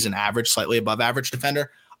Volpe's an average, slightly above average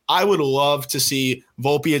defender. I would love to see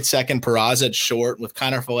Volpe at second, Peraza at short, with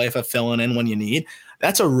Connor Falefa filling in when you need.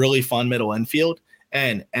 That's a really fun middle infield,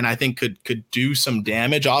 and I think could do some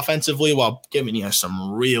damage offensively while giving you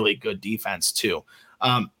some really good defense too.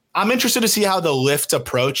 I'm interested to see how the lift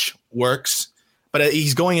approach works. But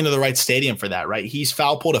he's going into the right stadium for that, right? He's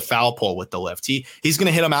foul pole to foul pole with the lift. He's going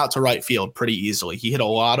to hit him out to right field pretty easily. He hit a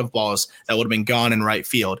lot of balls that would have been gone in right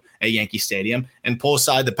field at Yankee Stadium, and pull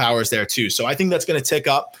side, the power is there too. So I think that's going to tick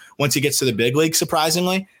up once he gets to the big league,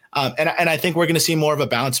 surprisingly. And I think we're going to see more of a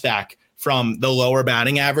bounce back from the lower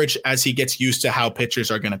batting average as he gets used to how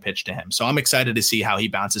pitchers are going to pitch to him. So I'm excited to see how he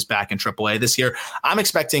bounces back in AAA this year. I'm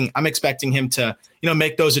expecting him to,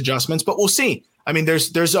 make those adjustments, but we'll see. I mean, there's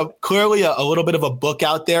clearly a little bit of a book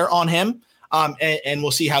out there on him, and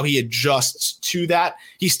we'll see how he adjusts to that.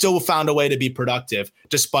 He still found a way to be productive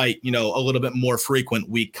despite, a little bit more frequent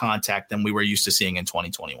weak contact than we were used to seeing in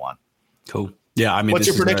 2021. Cool. Yeah, I mean, what's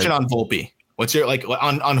your prediction on Volpe? What's your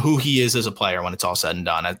on who he is as a player when it's all said and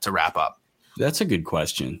done, to wrap up? That's a good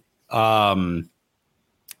question. I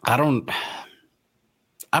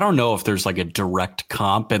don't know if there's like a direct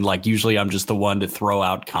comp, and usually I'm just the one to throw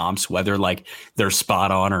out comps, whether they're spot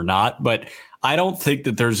on or not. But I don't think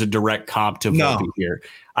that there's a direct comp to Volpe here.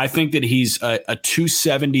 I think that he's a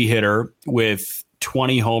 270 hitter with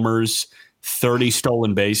 20 homers, 30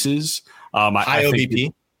 stolen bases. High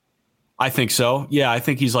OBP. I think so. Yeah, I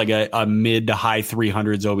think he's like a mid to high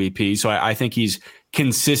 300s OBP. So I think he's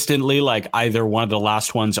consistently either one of the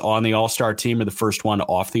last ones on the All-Star team or the first one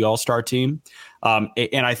off the All-Star team. And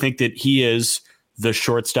I think that he is the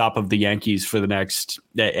shortstop of the Yankees for the next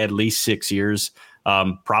at least 6 years,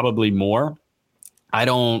 probably more.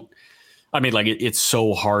 It's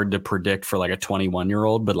so hard to predict for a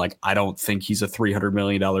 21-year-old, but I don't think he's a $300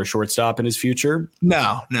 million shortstop in his future.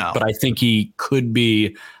 No. But I think he could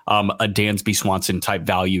be a Dansby Swanson type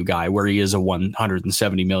value guy where he is a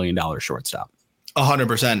 $170 million shortstop.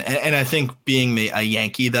 100%. And I think being a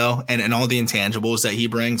Yankee, though, and all the intangibles that he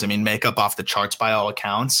brings, make up off the charts by all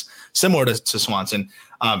accounts, similar to Swanson.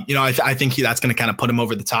 I think that's going to kind of put him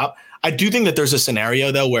over the top. I do think that there's a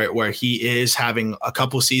scenario, though, where he is having a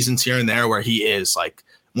couple seasons here and there where he is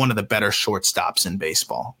one of the better shortstops in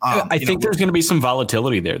baseball. I think there's going to be some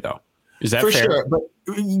volatility there, though. Is that for fair? Sure? But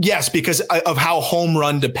yes, because of how home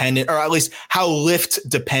run dependent, or at least how lift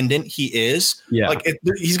dependent he is. Yeah.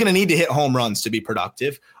 He's going to need to hit home runs to be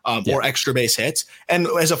productive, or extra base hits. And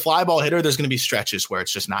as a fly ball hitter, there's going to be stretches where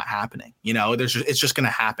it's just not happening. It's just going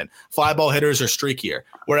to happen. Fly ball hitters are streakier.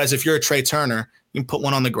 Whereas if you're a Trey Turner, you can put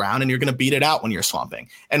one on the ground and you're going to beat it out when you're slumping.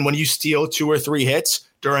 And when you steal 2 or 3 hits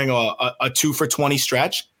during a 2 for 20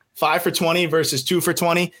 stretch, 5 for 20 versus 2 for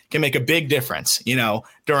 20 can make a big difference,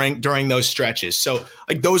 during those stretches. So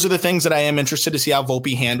those are the things that I am interested to see how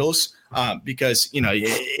Volpe handles, because,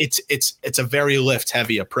 it's a very lift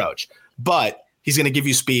heavy approach, but he's going to give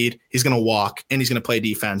you speed. He's going to walk, and he's going to play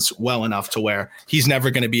defense well enough to where he's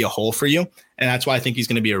never going to be a hole for you. And that's why I think he's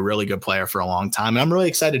going to be a really good player for a long time. And I'm really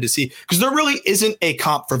excited to see, because there really isn't a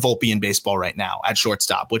comp for Volpe in baseball right now at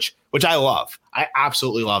shortstop, which I love. I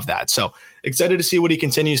absolutely love that. So excited to see what he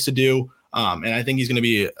continues to do. And I think he's going to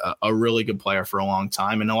be a really good player for a long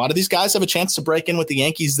time. And a lot of these guys have a chance to break in with the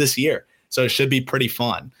Yankees this year. So it should be pretty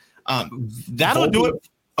fun. That'll do it.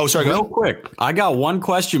 Oh, sorry. Real quick. I got one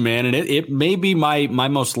question, man, and it may be my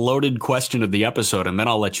most loaded question of the episode, and then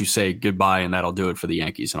I'll let you say goodbye, and that'll do it for the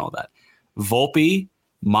Yankees and all that. Volpe,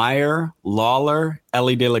 Meyer, Lawler,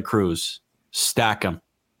 Ellie De La Cruz. Stack them.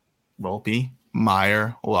 Volpe,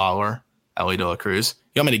 Meyer, Lawler, Ellie De La Cruz.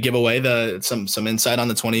 You want me to give away some insight on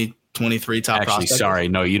the 2023 top prospects? Sorry,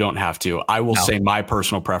 no, you don't have to. I will say my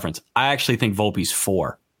personal preference. I actually think Volpe's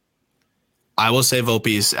 4. I will say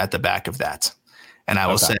Volpe's at the back of that. And I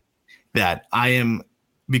will say that I am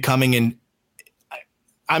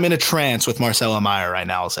I'm in a trance with Marcelo Meyer right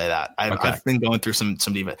now. I'll say that. I've been going through some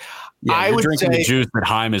defense. Yeah, I would drinking the juice that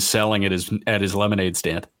Heim is selling at his lemonade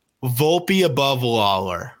stand. Volpe above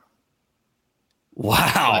Lawler.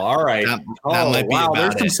 Wow. All right. That might be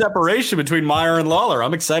there's some separation between Meyer and Lawler.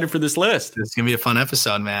 I'm excited for this list. It's gonna be a fun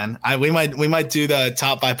episode, man. We might do the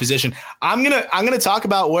top 5 position. I'm gonna talk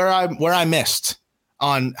about where I missed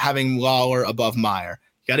on having Lawler above Meyer.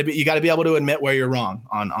 You got to be able to admit where you're wrong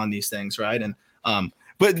on these things, right? And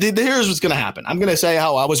but here's what's going to happen. I'm going to say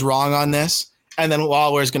how I was wrong on this, and then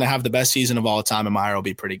Lawler is going to have the best season of all time, and Meyer will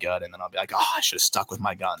be pretty good, and then I'll be like, I should have stuck with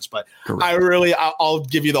my guns. But I'll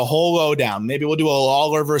give you the whole lowdown. Maybe we'll do a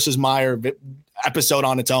Lawler versus Meyer episode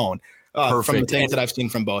on its own. from the things that I've seen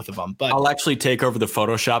from both of them. But I'll actually take over the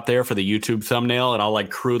Photoshop there for the YouTube thumbnail, and I'll like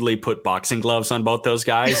crudely put boxing gloves on both those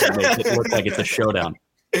guys and make it look like it's a showdown.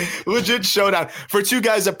 Legit showdown for two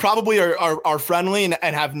guys that probably are friendly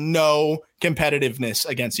and have no competitiveness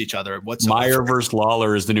against each other whatsoever. Meyer versus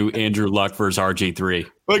Lawler is the new Andrew Luck versus RG3.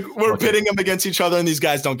 Like we're pitting them against each other, and these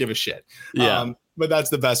guys don't give a shit. Yeah. But that's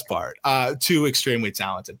the best part. Two extremely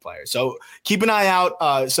talented players. So keep an eye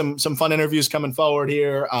out. Some fun interviews coming forward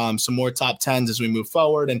here. Some more top 10s as we move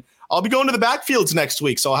forward. And I'll be going to the backfields next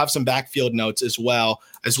week. So I'll have some backfield notes as well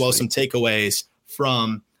as some takeaways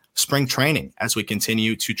from spring training as we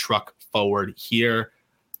continue to truck forward here.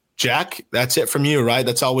 Jack, that's it from you, right?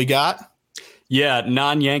 That's all we got? Yeah,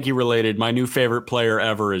 non-Yankee related. My new favorite player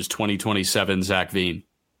ever is 2027 Zach Veen.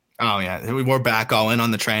 Oh yeah, we were back all in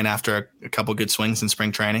on the train after a couple good swings in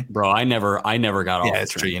spring training. Bro, I never got off. Yeah,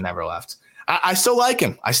 it's true. You never left. I still like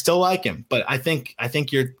him. But I think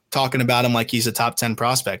you're talking about him like he's a top 10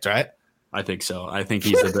 prospect, right? I think so. I think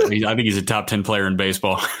he's a top 10 player in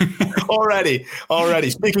baseball. Already.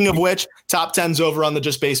 Speaking of which, top 10s over on the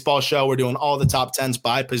Just Baseball show. We're doing all the top 10s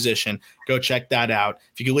by position. Go check that out.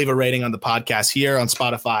 If you could leave a rating on the podcast here on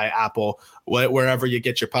Spotify, Apple, wherever you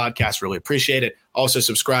get your podcast, really appreciate it. Also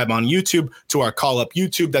subscribe on YouTube to our Call Up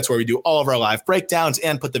YouTube. That's where we do all of our live breakdowns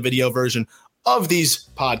and put the video version of these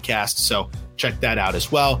podcasts. So check that out as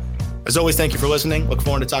well. As always, thank you for listening. Look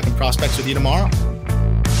forward to talking prospects with you tomorrow.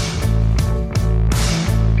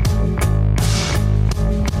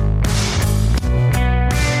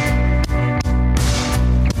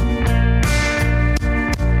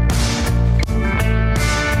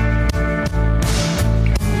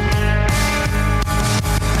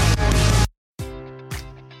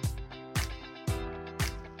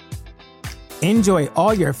 Enjoy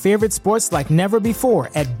all your favorite sports like never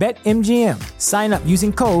before at BetMGM. Sign up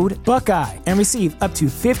using code Buckeye and receive up to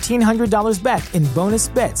 $1,500 back in bonus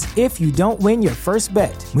bets if you don't win your first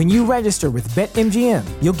bet. When you register with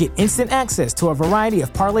BetMGM, you'll get instant access to a variety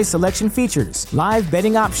of parlay selection features, live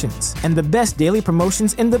betting options, and the best daily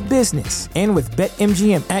promotions in the business. And with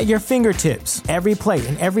BetMGM at your fingertips, every play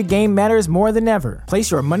and every game matters more than ever.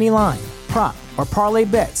 Place your money line, prop, or parlay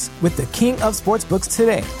bets with the king of sportsbooks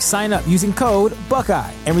today. Sign up using code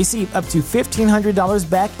Buckeye and receive up to $1,500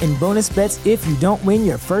 back in bonus bets if you don't win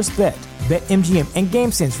your first bet. BetMGM and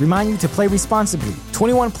GameSense remind you to play responsibly.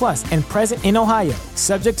 21 plus and present in Ohio,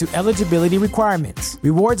 subject to eligibility requirements.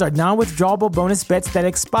 Rewards are non-withdrawable bonus bets that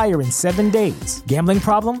expire in 7 days. Gambling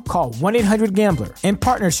problem? Call 1-800-GAMBLER. In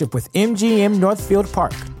partnership with MGM Northfield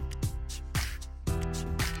Park.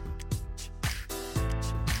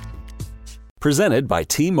 Presented by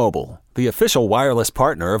T-Mobile, the official wireless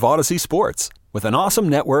partner of Odyssey Sports. With an awesome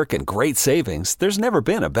network and great savings, there's never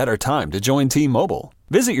been a better time to join T-Mobile.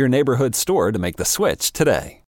 Visit your neighborhood store to make the switch today.